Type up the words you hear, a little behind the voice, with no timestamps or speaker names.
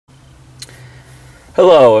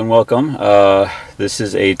Hello and welcome. This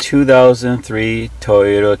is a 2003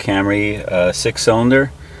 Toyota Camry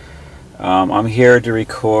 6-cylinder. I'm here to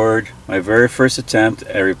record my very first attempt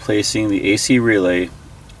at replacing the AC relay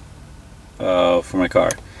for my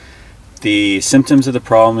car. The symptoms of the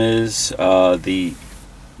problem is the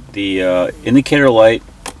indicator light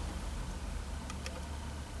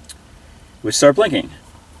would start blinking.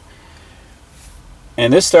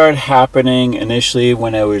 And this started happening initially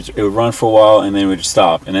when it would run for a while and then it would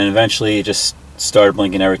stop, and then eventually it just started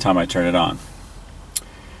blinking every time I turned it on.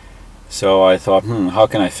 So I thought, how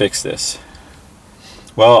can I fix this?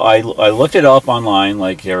 Well, I looked it up online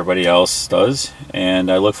like everybody else does, and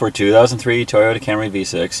I looked for a 2003 Toyota Camry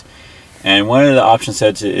V6, and one of the options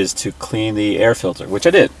said is to clean the air filter, which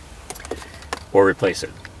I did, or replace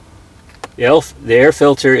it. The air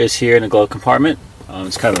filter is here in the glove compartment.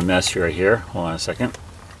 It's kind of a mess right here. Hold on a second.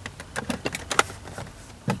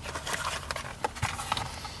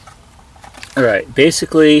 Alright,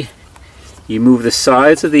 basically you move the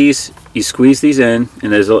sides of these, you squeeze these in,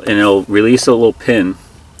 and it'll release a little pin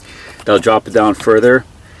that'll drop it down further,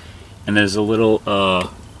 and there's a little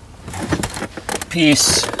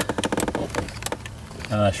piece,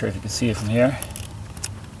 I'm not sure if you can see it from here,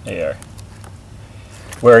 there,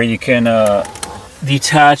 where you can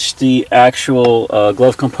detach the actual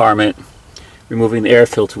glove compartment, removing the air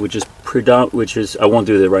filter, which is I won't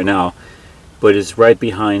do that right now, but it's right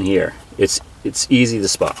behind here. It's easy to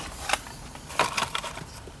spot.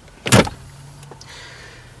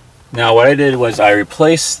 Now what I did was I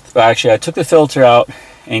took the filter out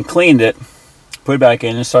and cleaned it, put it back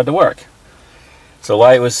in, and started to work. So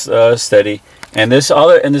light was steady, and this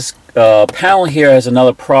panel here has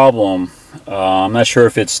another problem. I'm not sure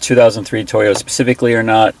if it's 2003 Toyota specifically or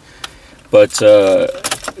not, but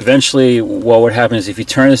eventually what would happen is if you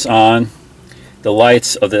turn this on, the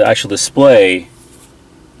lights of the actual display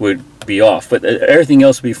would be off, but everything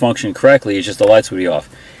else would be functioning correctly. It's just the lights would be off,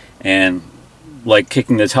 and like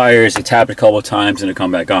kicking the tires, you tap it a couple of times and it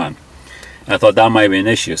come back on. And I thought that might be an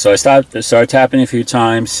issue, so I started tapping a few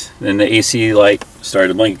times, then the AC light started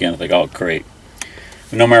to blink again. I was like, oh great.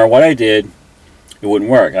 But no matter what I did, it wouldn't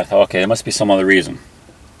work. I thought, okay, there must be some other reason.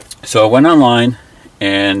 So I went online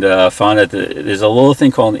and found that there's a little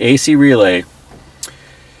thing called an AC relay,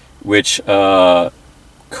 which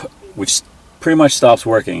pretty much stops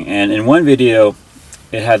working. And in one video,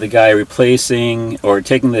 it had the guy replacing or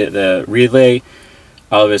taking the relay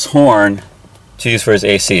out of his horn to use for his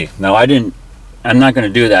AC. Now I'm not going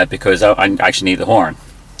to do that because I actually need the horn.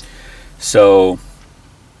 So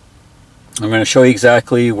I'm going to show you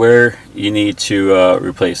exactly where you need to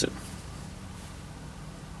replace it.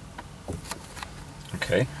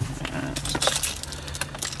 Okay.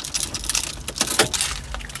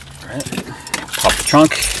 Alright. Pop the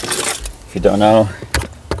trunk. If you don't know,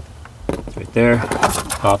 it's right there.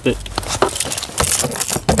 Pop it.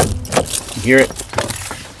 You hear it.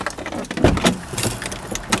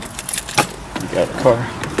 You got the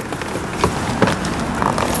car.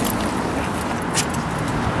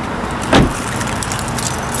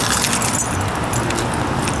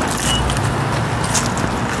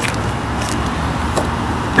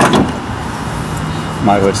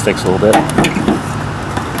 My hood sticks a little bit.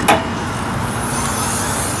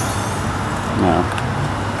 No.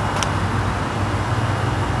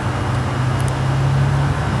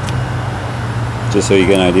 Just so you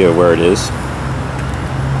get an idea of where it is.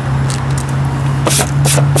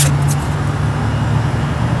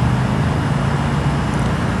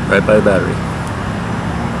 Right by the battery.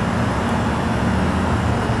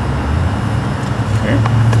 Okay.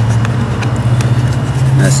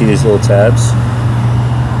 And I see these little tabs.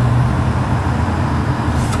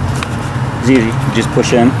 It's easy, you just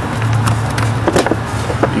push in, it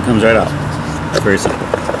comes right out. Very simple.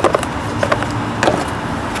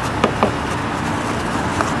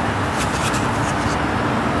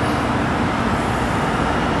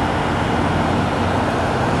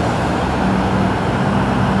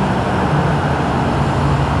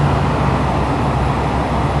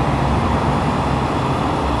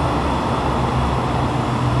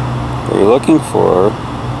 What you're looking for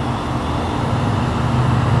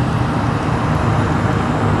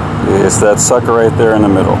is that sucker right there in the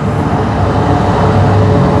middle.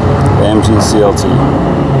 MGCLT.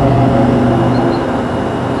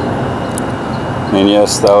 And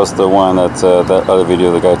yes, that was the one that other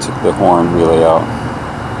video the guy took the horn relay out.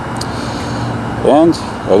 And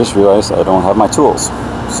I just realized I don't have my tools.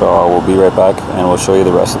 So I will be right back and we'll show you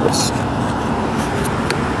the rest of this.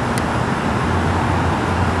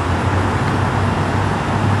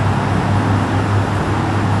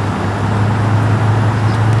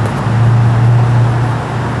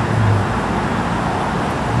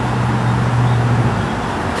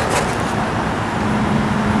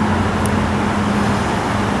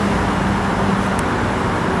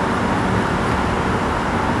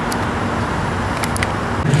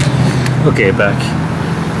 Okay, back.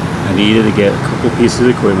 I needed to get a couple pieces of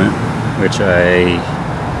equipment, which I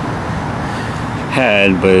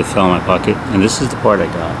had, but it fell in my pocket, and this is the part I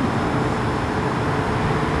got.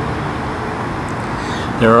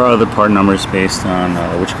 There are other part numbers based on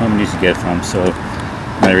which companies you get from, so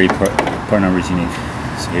not every part number is unique.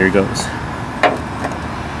 So here it goes.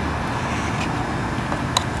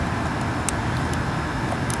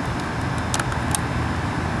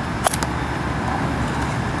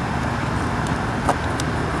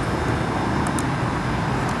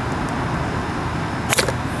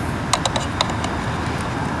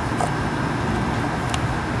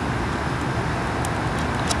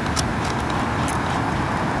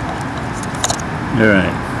 All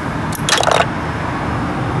right.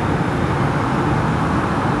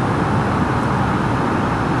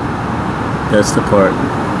 That's the part.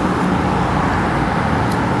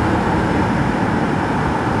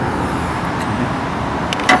 Okay.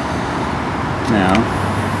 Now,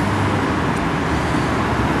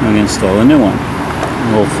 I'm going to install a new one.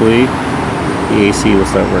 Hopefully, the AC will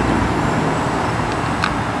start working.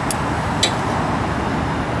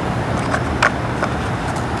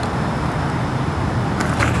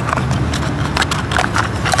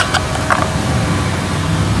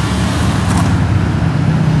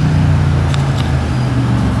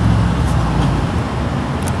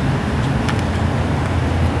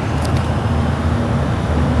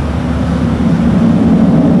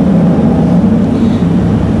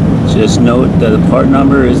 Just note that the part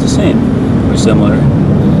number is the same or similar.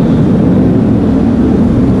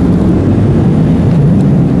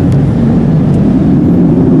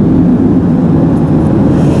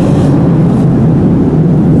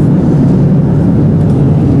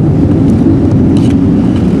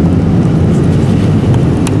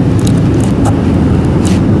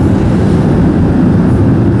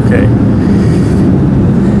 Okay.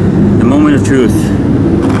 The moment of truth.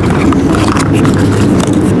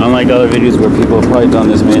 Unlike other videos where people have probably done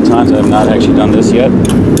this many times, I have not actually done this yet.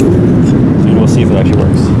 And we'll see if it actually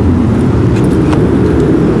works.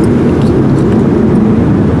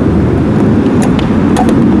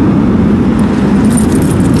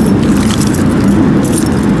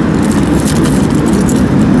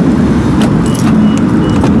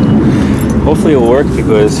 Hopefully it will work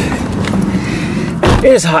because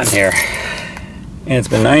it is hot in here. And it's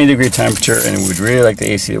been 90-degree temperature and we'd really like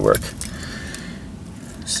the AC to work.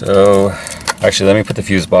 So, actually, let me put the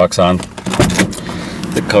fuse box on,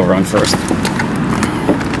 the cover on first.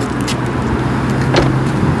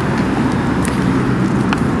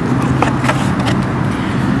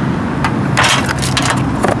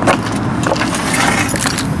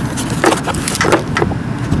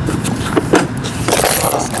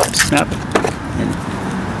 Snap.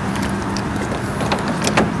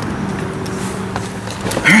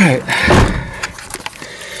 All right.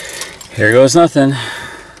 Here goes nothing.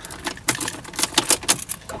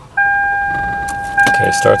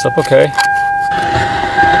 Okay, starts up okay.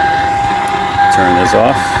 Turn this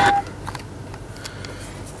off.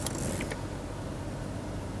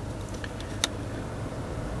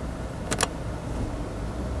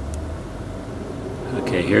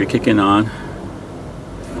 Okay, here to kick in on.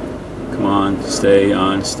 Come on, stay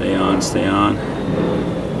on, stay on, stay on.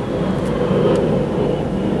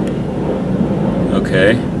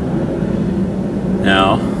 Okay.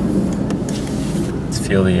 Now, let's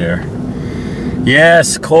feel the air.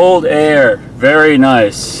 Yes, cold air. Very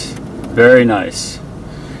nice. Very nice.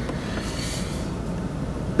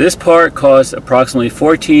 This part cost approximately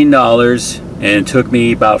 $14 and it took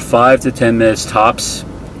me about 5 to 10 minutes tops.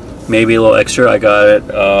 Maybe a little extra. I got it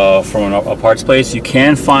from a parts place. You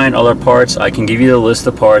can find other parts. I can give you the list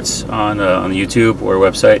of parts on the YouTube or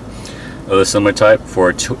website of the similar type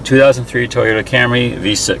for 2003 Toyota Camry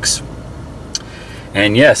V6.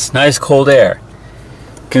 And yes, nice cold air.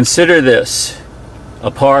 Consider this. A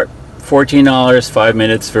part, $14, 5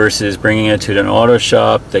 minutes versus bringing it to an auto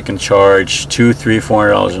shop. They can charge $200, $300,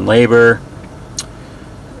 $400 in labor.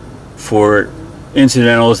 For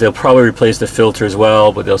incidentals, they'll probably replace the filter as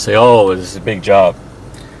well, but they'll say, oh, this is a big job.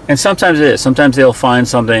 And sometimes it is. Sometimes they'll find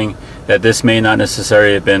something that this may not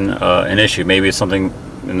necessarily have been an issue. Maybe it's something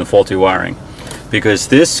in the faulty wiring. Because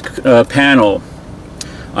this panel,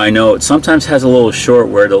 I know it sometimes has a little short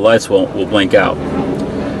where the lights will blink out.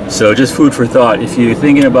 So just food for thought. If you're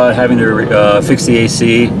thinking about having to fix the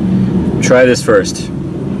AC, try this first.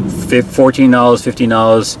 $14,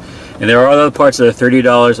 $15. And there are other parts that are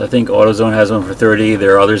 $30. I think AutoZone has one for $30.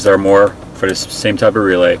 There are others that are more for the same type of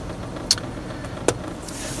relay.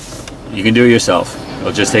 You can do it yourself.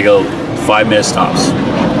 It'll just take 5 minutes tops.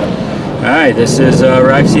 Alright, this is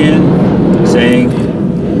Raxian saying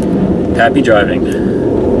Happy driving.